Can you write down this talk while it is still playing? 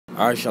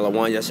Alright, Shalom,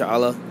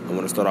 Yasha'Allah. I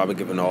want to start off by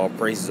giving all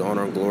praises,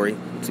 honor, and glory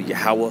to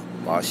Yahweh,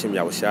 Ba'ashem,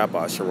 Yahushua,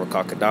 Ba'ashem,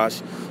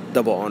 Rakakadash.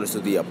 Double honors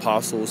to the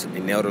apostles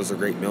and elders of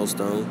Great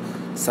Millstone.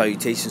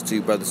 Salutations to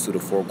you brothers to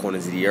the four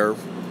corners of the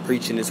earth,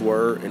 preaching His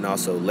word and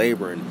also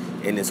laboring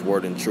in His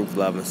word in truth,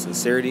 love, and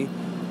sincerity.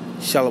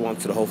 Shalom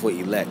to the hopeful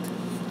elect.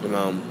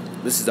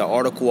 This is an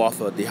article off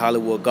of the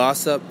Hollywood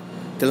Gossip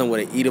dealing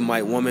with an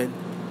Edomite woman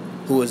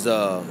who is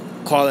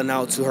calling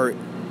out to her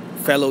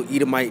fellow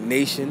Edomite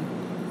nation,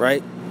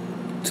 right?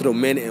 To the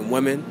men and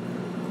women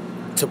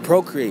to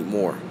procreate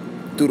more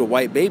through the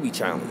white baby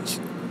challenge.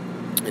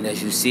 And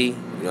as you see,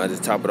 at the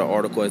top of the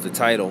article as the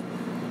title,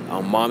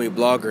 mommy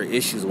blogger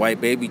issues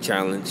white baby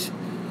challenge,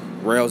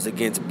 rails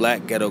against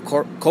black ghetto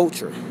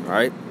culture. All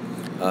right,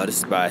 this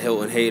is by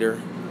Hilton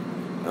Hader,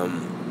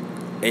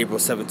 April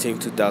 17,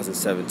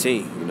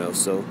 2017.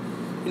 So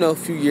a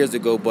few years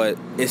ago, but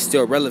it's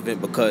still relevant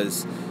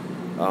because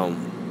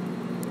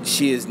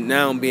she is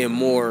now being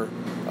more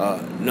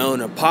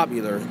known and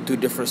popular through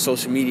different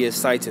social media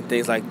sites and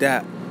things like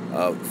that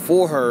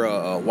for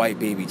her white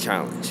baby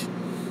challenge.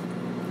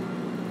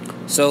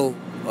 So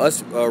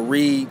let's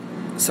read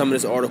some of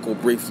this article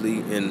briefly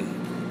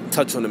and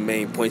touch on the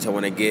main points I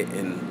want to get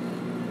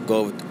and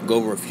go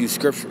over a few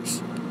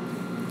scriptures.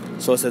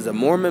 So it says a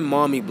Mormon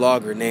mommy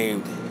blogger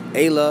named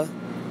Ayla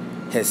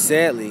has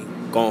sadly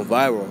gone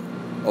viral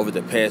over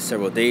the past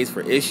several days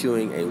for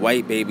issuing a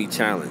white baby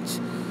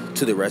challenge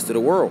to the rest of the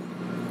world.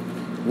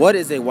 What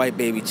is a white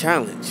baby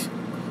challenge?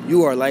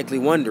 You are likely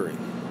wondering.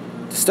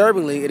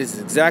 Disturbingly, it is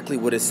exactly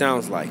what it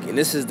sounds like. And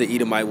this is the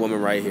Edomite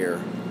woman right here,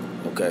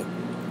 okay,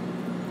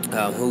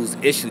 who's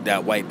issued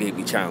that white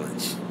baby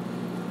challenge.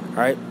 All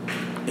right?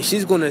 And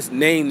she's going to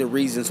name the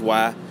reasons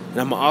why. And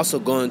I'm also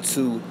going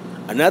to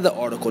another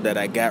article that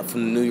I got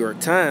from the New York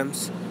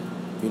Times,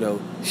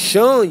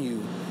 showing you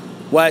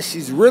why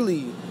she's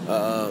really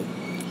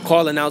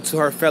calling out to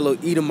her fellow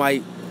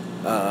Edomite,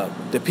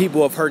 the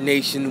people of her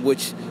nation,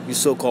 which you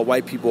so-called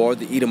white people are,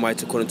 the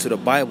Edomites according to the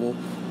Bible,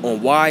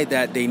 on why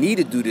that they need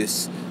to do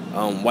this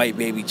white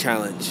baby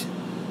challenge.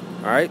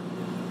 All right?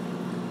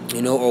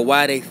 Or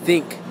why they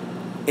think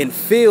and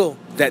feel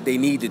that they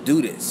need to do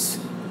this.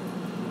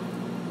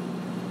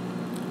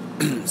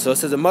 So it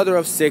says, a mother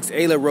of six,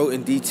 Ayla wrote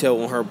in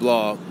detail on her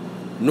blog,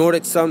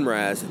 Nordic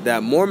Sunrise,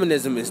 that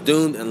Mormonism is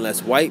doomed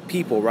unless white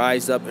people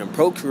rise up and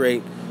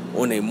procreate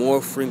on a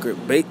more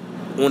frequent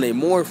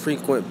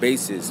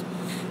basis.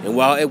 And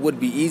while it would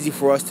be easy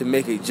for us to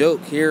make a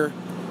joke here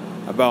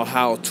about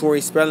how Tori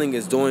Spelling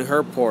is doing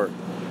her part,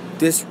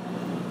 this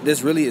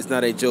really is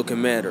not a joking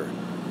matter.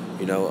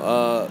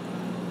 So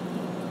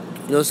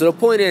the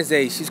point is,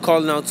 she's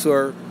calling out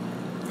to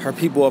her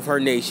people of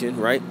her nation,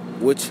 right,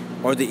 which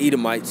are the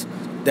Edomites,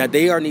 that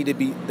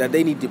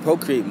they need to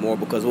procreate more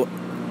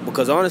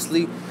because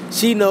honestly,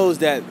 she knows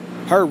that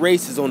her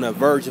race is on the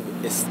verge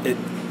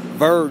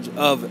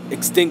of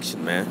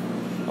extinction, man.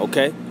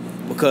 Okay,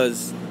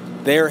 because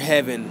they're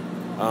having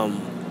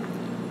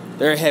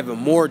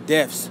more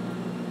deaths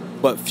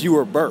but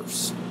fewer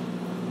births.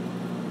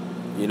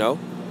 And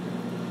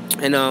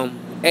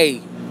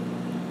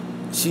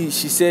she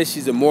says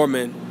she's a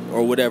Mormon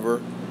or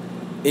whatever,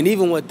 and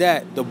even with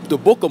that, the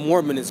Book of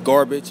Mormon is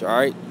garbage. All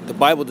right, the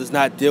Bible does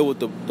not deal with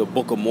the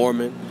Book of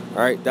Mormon.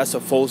 All right, that's a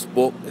false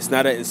book. It's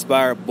not an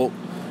inspired book.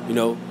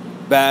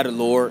 By the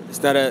Lord.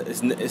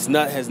 It's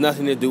not has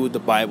nothing to do with the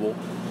Bible.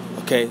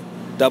 Okay,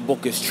 that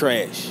book is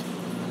trash.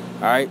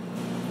 All right,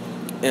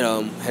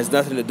 and has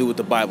nothing to do with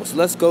the Bible. So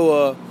let's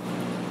go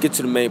get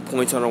to the main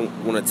points. I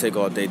don't want to take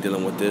all day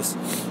dealing with this.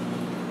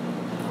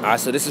 All right,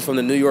 so this is from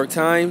the New York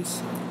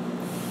Times.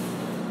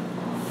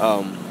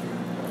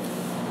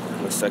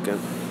 1 second.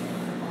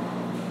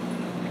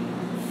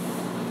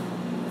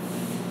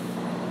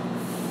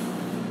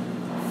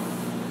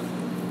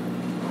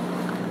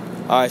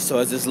 All right, so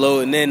as this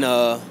loading in,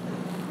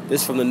 this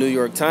is from the New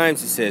York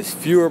Times. It says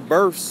fewer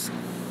births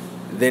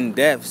than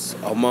deaths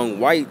among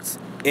whites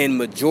in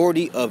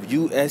majority of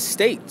U.S.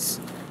 states.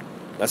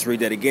 Let's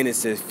read that again. It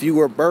says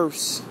fewer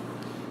births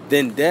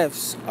than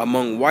deaths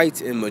among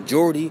whites in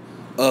majority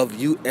of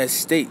U.S.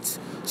 states.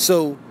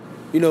 So,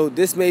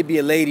 this may be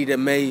a lady that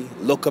may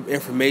look up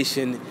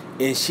information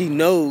and she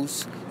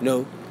knows,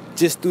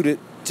 just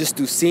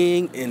through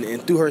seeing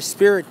and through her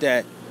spirit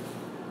that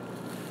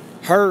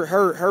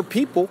her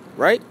people,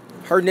 right?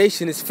 Her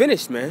nation is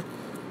finished, man.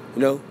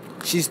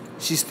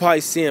 She's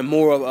probably seeing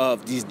more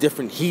of these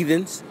different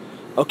heathens,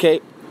 okay,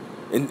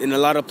 in a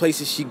lot of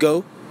places she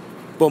go.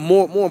 But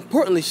more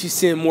importantly, she's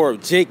seeing more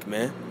of Jake,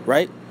 man,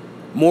 right?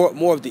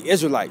 More of the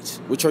Israelites,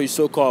 which are your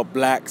so-called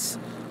blacks,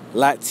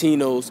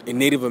 Latinos, and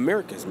Native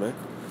Americans, man.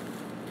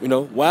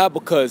 Why?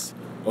 Because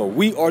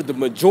we are the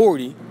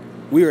majority.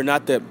 We are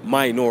not the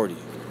minority,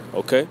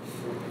 okay?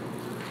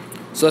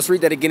 So let's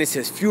read that again. It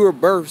says fewer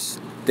births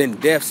than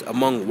deaths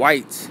among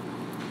whites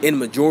in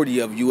majority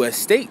of U.S.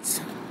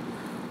 states.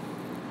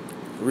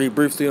 Read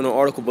briefly on the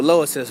article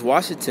below. It says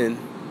Washington,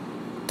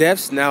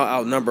 deaths now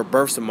outnumber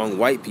births among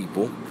white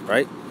people,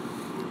 right?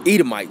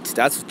 Edomites,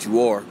 that's what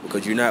you are,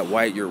 because you're not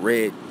white, you're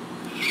red.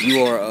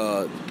 You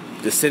are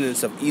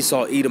descendants of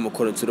Esau, Edom,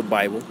 according to the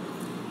Bible.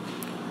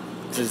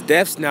 It says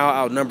deaths now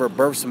outnumber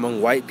births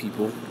among white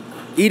people,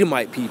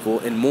 Edomite people,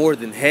 in more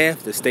than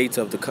half the states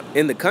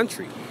in the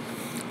country.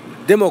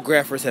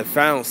 Demographers have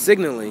found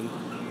signaling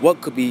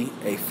what could be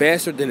a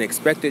faster than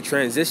expected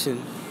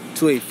transition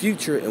to a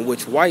future in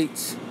which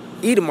whites,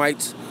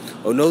 Edomites,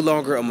 are no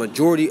longer a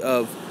majority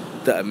of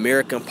the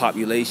American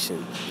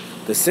population.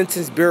 The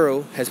Census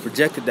Bureau has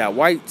projected that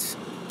whites,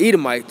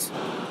 Edomites,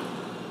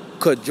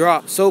 could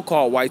drop,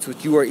 so-called whites,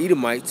 which you are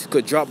Edomites,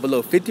 could drop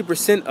below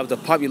 50% of the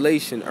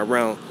population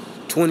around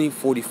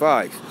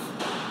 2045.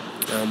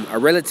 A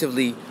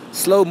relatively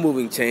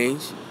slow-moving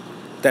change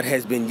that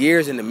has been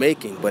years in the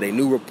making, but a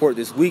new report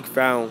this week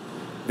found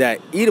that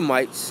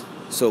Edomites,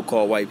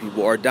 so-called white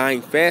people, are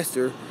dying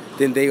faster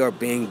than they are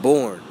being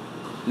born.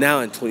 Now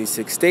in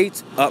 26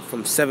 states, up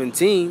from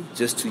 17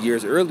 just 2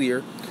 years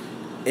earlier,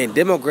 and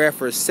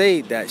demographers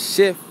say that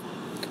shift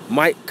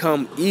might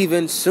come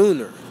even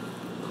sooner.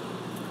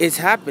 It's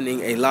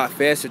happening a lot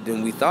faster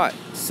than we thought,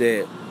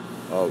 said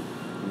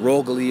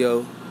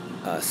Rogelio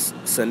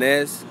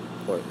Sanez,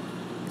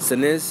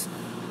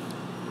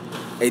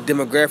 a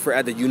demographer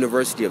at the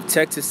University of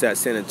Texas at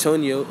San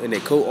Antonio and a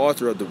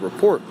co-author of the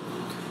report.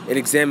 It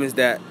examines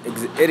the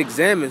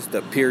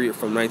period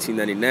from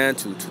 1999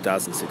 to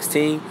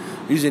 2016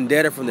 using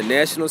data from the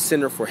National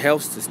Center for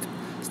Health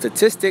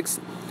Statistics,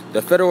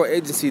 the federal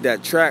agency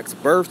that tracks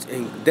births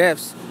and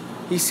deaths.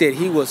 He said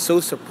he was so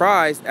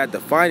surprised at the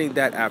finding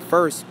that at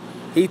first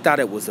he thought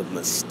it was a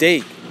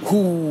mistake.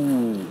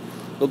 Ooh,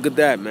 look at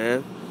that,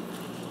 man.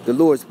 The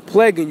Lord's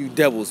plaguing you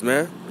devils,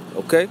 man.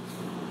 Okay?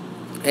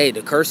 Hey,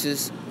 the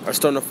curses are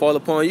starting to fall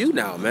upon you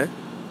now, man.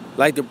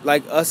 Like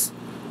us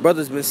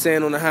brothers been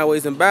saying on the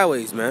highways and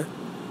byways, man.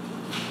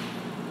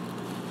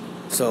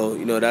 So,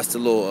 you know, that's the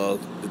little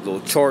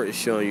chart is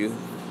showing you.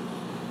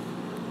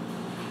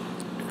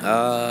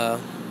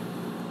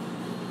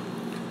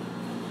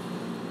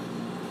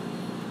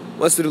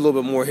 Let's do a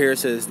little bit more here. It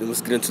says,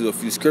 let's get into a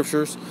few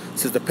scriptures. It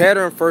says, the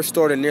pattern first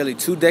started nearly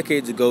 2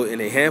 decades ago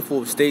in a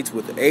handful of states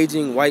with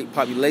aging white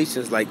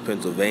populations like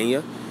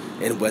Pennsylvania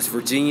and West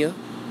Virginia.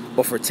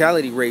 But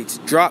fertility rates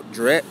dropped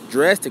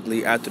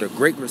drastically after the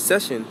Great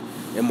Recession,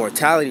 and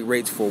mortality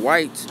rates for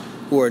whites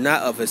who are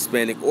not of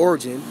Hispanic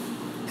origin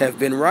have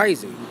been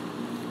rising,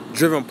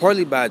 driven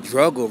partly by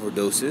drug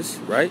overdoses,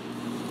 right?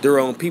 Their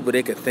own people,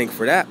 they can thank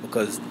for that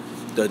because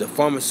the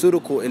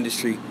pharmaceutical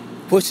industry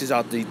pushes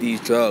out these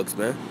drugs,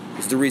 man.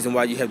 It's the reason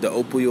why you have the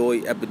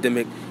opioid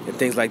epidemic and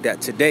things like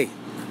that today,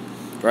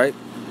 right?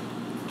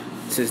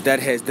 Since that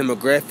has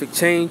demographic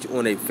change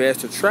on a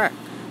faster track.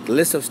 The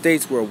list of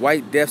states where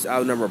white deaths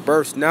outnumber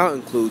births now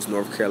includes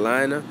North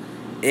Carolina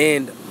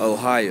and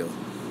Ohio.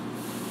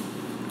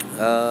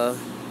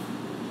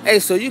 Hey,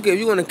 so if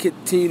you want to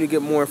continue to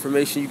get more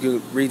information, you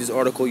can read this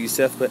article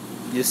yourself. But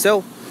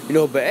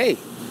hey,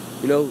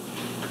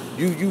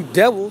 you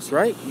devils,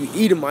 right?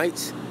 You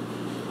Edomites,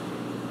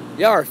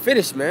 y'all are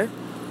finished, man.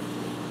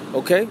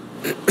 Okay,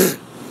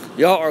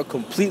 y'all are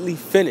completely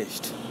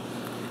finished,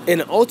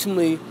 and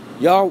ultimately,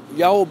 y'all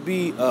will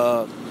be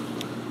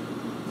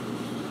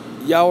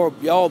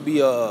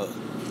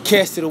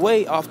casted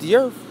away off the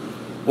earth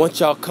once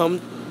y'all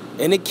come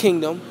in the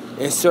kingdom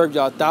and serve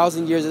y'all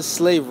 1,000 years of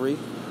slavery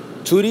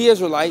to the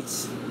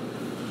Israelites,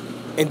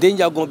 and then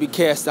y'all gonna be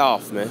cast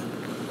off, man,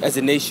 as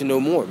a nation no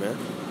more, man.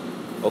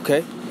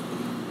 Okay?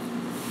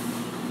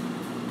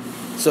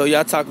 So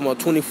y'all talking about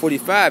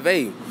 2045,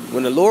 hey,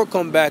 when the Lord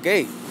come back,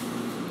 hey,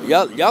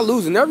 y'all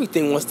losing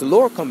everything once the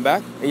Lord come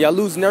back, and y'all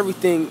losing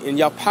everything in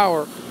y'all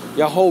power,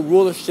 y'all whole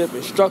rulership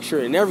and structure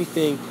and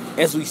everything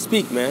as we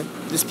speak, man.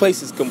 This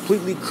place is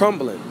completely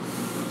crumbling.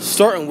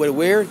 Starting with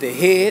where? The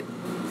head,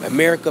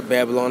 America,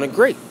 Babylon, the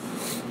Great.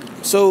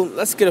 So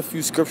let's get a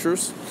few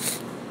scriptures.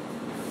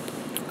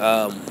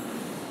 Let's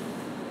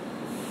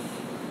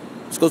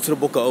go to the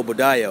book of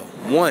Obadiah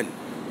 1.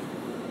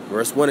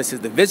 Verse 1, it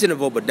says, the vision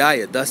of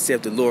Obadiah, thus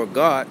saith the Lord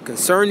God,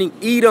 concerning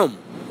Edom.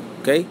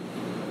 Okay?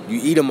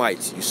 You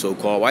Edomites, you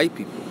so-called white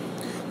people.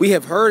 We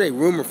have heard a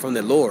rumor from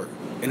the Lord,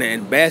 and an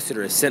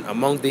ambassador is sent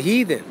among the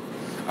heathen.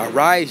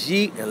 Arise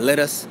ye, and let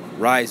us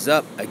rise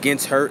up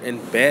against her in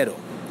battle.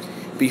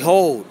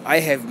 Behold, I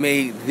have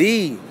made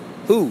thee,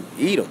 who?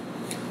 Edom,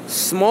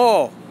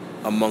 small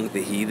among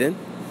the heathen.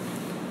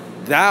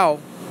 Thou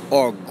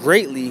art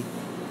greatly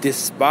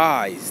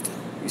despised.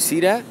 You see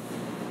that?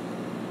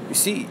 You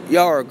see,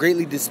 y'all are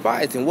greatly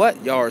despised. And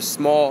what? Y'all are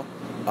small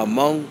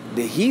among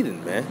the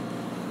heathen, man.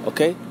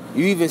 Okay?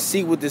 You even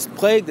see with this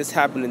plague that's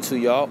happening to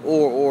y'all,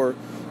 or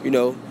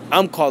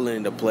I'm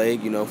calling it a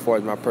plague, as far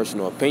as my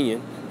personal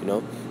opinion,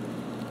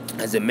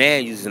 as a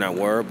man using that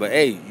word. But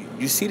hey,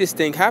 you see this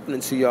thing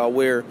happening to y'all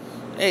where,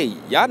 hey,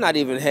 y'all not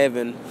even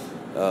having,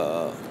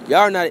 y'all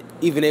are not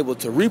even able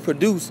to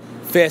reproduce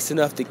fast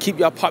enough to keep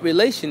y'all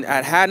population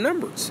at high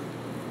numbers.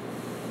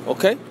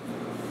 Okay?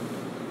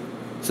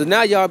 So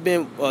now y'all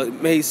been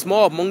made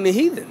small among the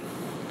heathen.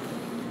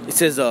 It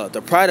says,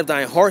 the pride of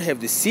thine heart have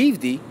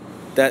deceived thee,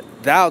 that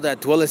thou that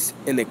dwellest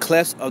in the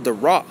clefts of the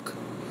rock,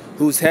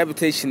 whose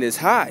habitation is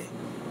high.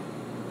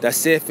 that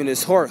saith in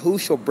his heart, who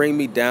shall bring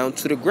me down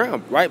to the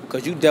ground, right?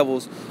 Because you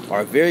devils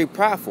are very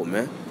prideful,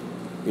 man.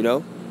 You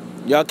know,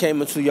 y'all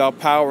came into y'all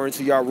power,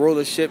 into y'all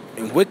rulership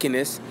and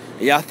wickedness,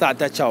 and y'all thought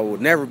that y'all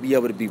would never be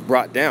able to be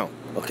brought down,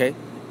 okay?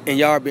 And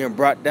y'all are being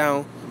brought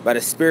down by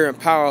the spirit and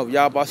power of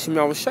Yahweh Shem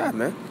Yahushua,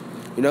 man.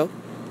 You know?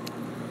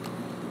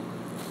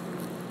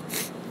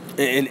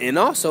 And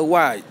also,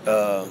 why?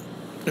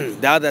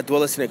 Thou that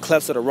dwellest in the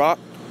clefts of the rock,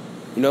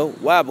 you know?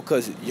 Why?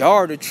 Because y'all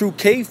are the true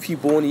cave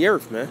people on the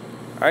earth, man.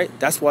 All right?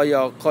 That's why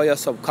y'all call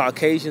yourself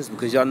Caucasians,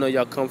 because y'all know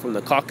y'all come from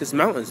the Caucasus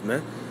Mountains,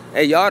 man.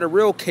 Hey, y'all the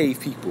real cave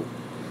people.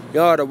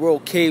 Y'all are the real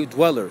cave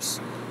dwellers,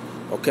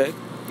 okay?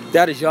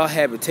 That is y'all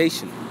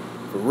habitation,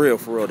 for real,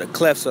 the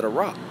clefts of the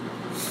rock.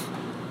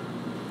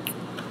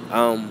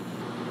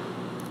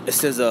 It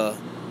says,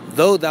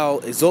 though thou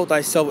exalt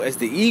thyself as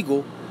the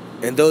eagle,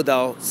 and though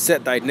thou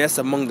set thy nest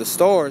among the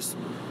stars,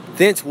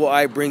 thence will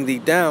I bring thee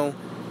down,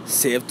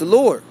 saith the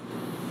Lord.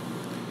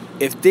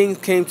 If things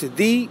came to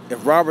thee,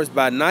 if robbers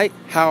by night,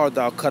 how art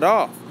thou cut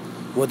off?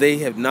 Would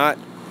they not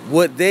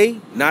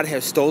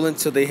have stolen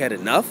till they had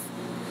enough?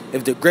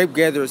 If the grape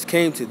gatherers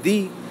came to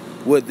thee,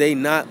 would they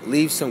not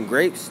leave some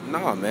grapes?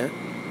 Nah, man.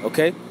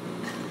 Okay?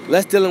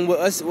 Let's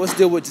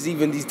deal with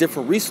even these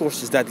different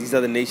resources that these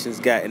other nations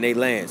got in their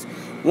lands.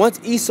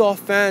 Once Esau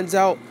finds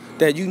out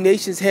that you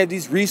nations have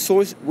these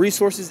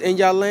resources in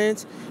your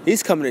lands,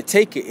 he's coming to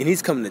take it, and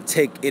he's coming to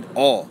take it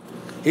all.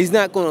 He's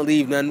not going to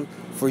leave nothing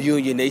for you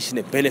and your nation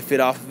to benefit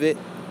off of it.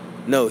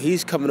 No,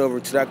 he's coming over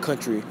to that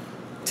country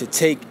to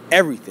take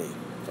everything.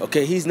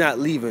 Okay? He's not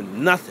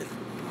leaving nothing.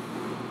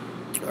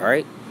 All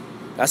right?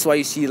 That's why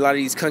you see a lot of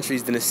these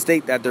countries in the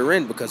state that they're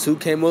in, because who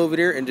came over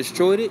there and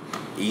destroyed it?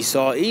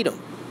 Esau, Edom.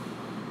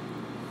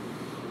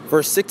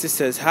 Verse 6, it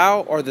says,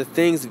 how are the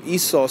things of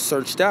Esau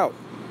searched out?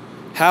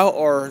 How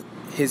are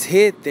his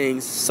head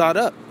things sought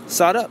up?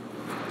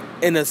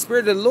 And the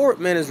Spirit of the Lord,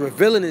 man, is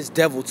revealing his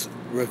devil,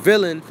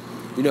 revealing,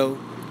 you know,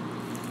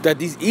 that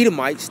these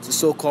Edomites, the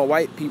so-called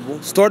white people,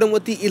 starting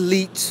with the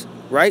elites,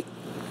 right?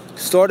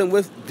 Starting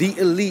with the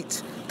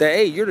elites, that,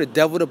 hey, you're the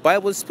devil the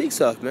Bible speaks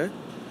of, man.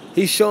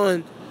 He's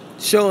showing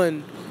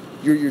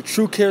your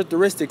true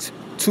characteristics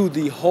to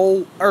the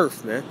whole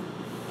earth, man.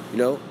 You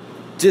know,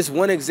 just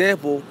one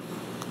example,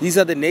 these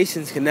other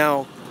nations can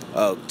now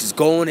just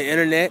go on the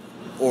internet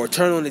or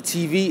turn on the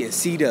TV and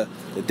see the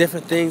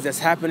different things that's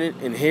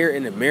happening here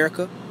in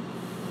America,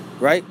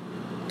 right?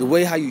 The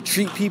way how you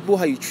treat people,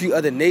 how you treat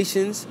other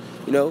nations,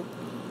 you know,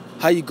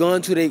 how you go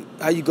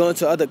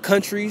into other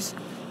countries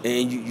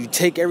and you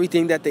take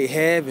everything that they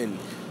have, and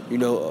you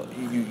know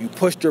you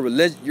push your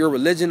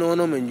religion on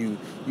them, and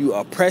you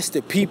oppress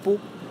the people.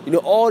 You know,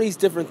 all these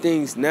different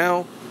things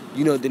now,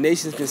 you know, the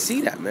nations can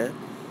see that, man.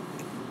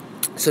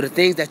 So the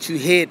things that you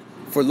hid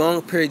for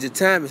long periods of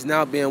time is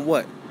now being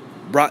what?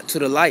 Brought to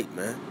the light,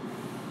 man.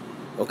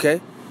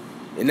 Okay?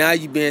 And now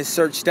you're being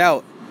searched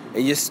out,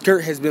 and your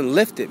skirt has been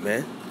lifted,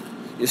 man.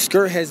 Your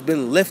skirt has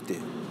been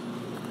lifted.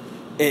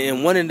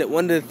 And one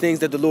of the things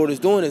that the Lord is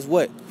doing is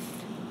what?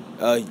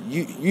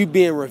 You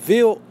being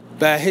revealed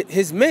by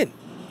his men,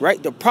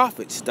 right? The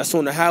prophets that's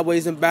on the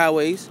highways and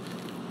byways,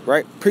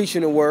 right?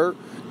 Preaching the word.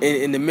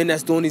 And the men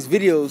that's doing these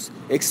videos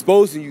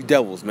exposing you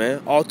devils,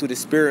 man. All through the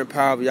spirit and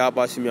power of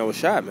Yahweh Shem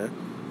Yahushua, man.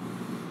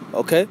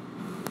 Okay?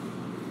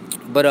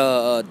 But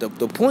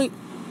the point,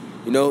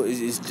 you know,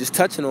 is just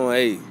touching on,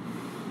 hey,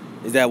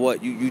 is that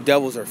what? You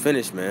devils are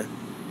finished, man.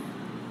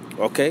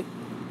 Okay?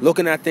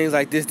 Looking at things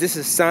like this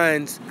is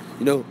signs,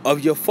 you know,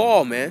 of your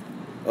fall, man.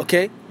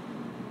 Okay?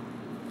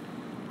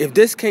 If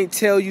this can't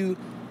tell you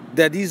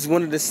that these is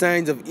one of the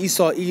signs of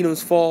Esau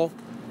Edom's fall,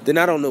 then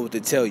I don't know what to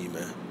tell you,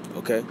 man.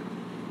 Okay?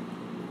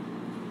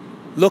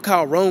 Look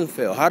how Rome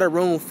fell. How did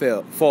Rome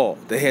fall?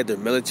 They had their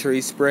military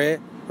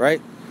spread,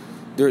 right?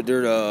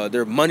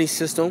 Their money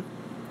system,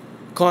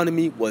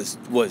 economy was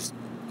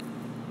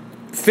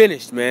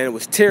finished, man. It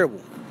was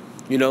terrible,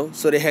 you know.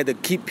 So they had to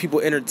keep people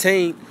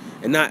entertained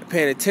and not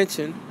paying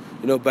attention,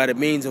 you know, by the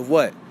means of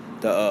what?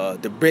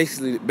 The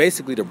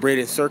basically the Bread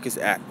and Circus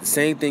Act. The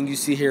same thing you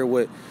see here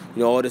with,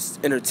 you know, all this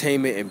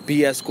entertainment and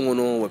BS going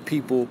on with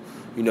people,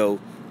 you know,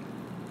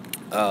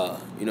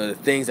 the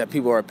things that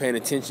people are paying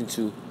attention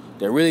to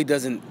that really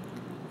doesn't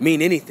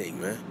mean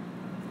anything, man.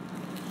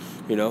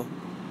 You know.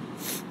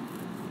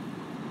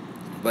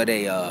 But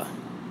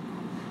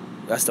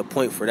that's the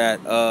point for that.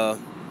 I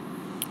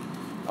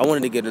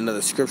wanted to get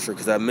another scripture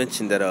because I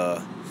mentioned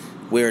that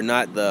we're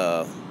not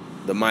the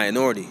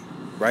minority,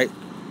 right?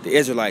 The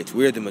Israelites,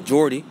 we're the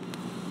majority.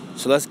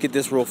 So let's get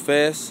this real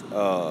fast.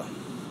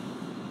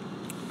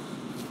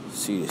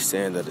 See the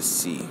sand of the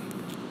sea.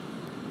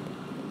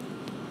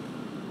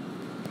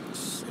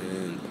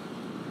 Sand.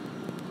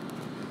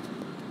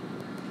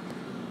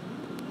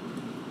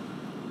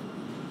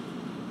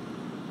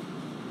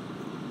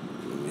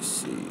 Let me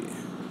see.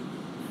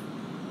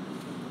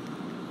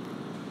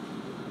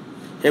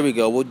 Here we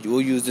go.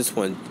 We'll use this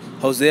one.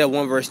 Hosea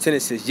 1 verse 10,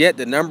 it says, yet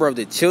the number of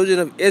the children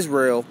of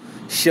Israel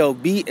shall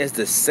be as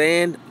the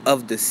sand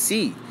of the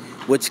sea,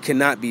 which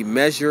cannot be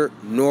measured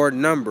nor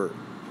numbered.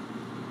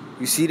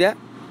 You see that?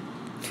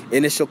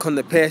 And it shall come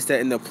to pass that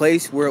in the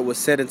place where it was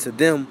said unto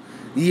them,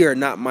 ye are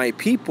not my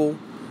people,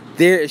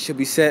 there it shall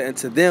be said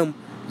unto them,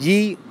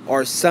 ye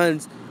are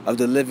sons of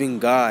the living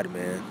God,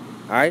 man.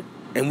 All right?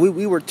 And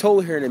we were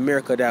told here in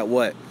America that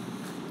what?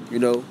 You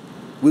know,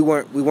 we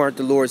weren't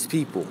the Lord's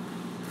people.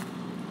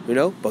 You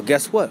know? But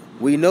guess what?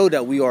 We know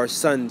that we are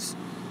sons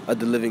of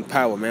the living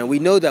power, man. We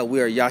know that we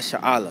are Yasha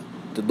Allah,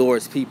 the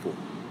Lord's people.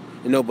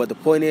 You know, but the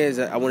point is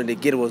that I wanted to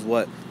get was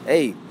what?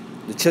 Hey,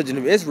 the children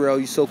of Israel,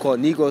 you so-called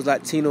Negroes,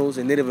 Latinos,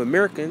 and Native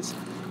Americans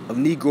of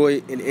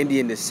Negroid and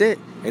Indian descent,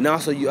 and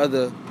also you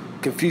other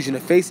confusion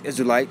of faith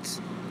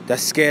Israelites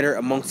that's scattered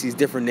amongst these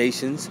different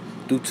nations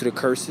due to the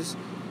curses.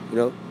 You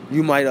know,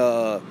 you might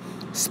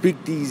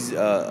speak these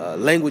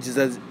languages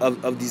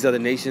of these other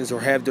nations or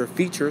have their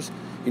features.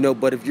 You know,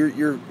 but if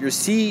your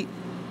seed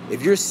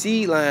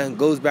line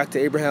goes back to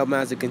Abraham,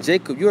 Isaac, and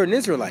Jacob, you're an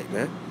Israelite,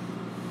 man.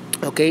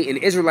 Okay, and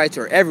Israelites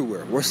are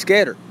everywhere. We're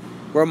scattered.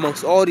 We're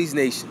amongst all these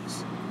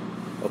nations.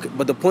 Okay,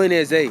 but the point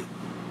is, hey,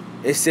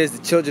 it says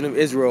the children of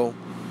Israel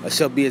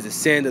shall be as the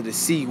sand of the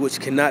sea, which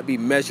cannot be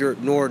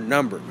measured nor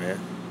numbered, man.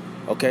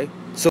 Okay, so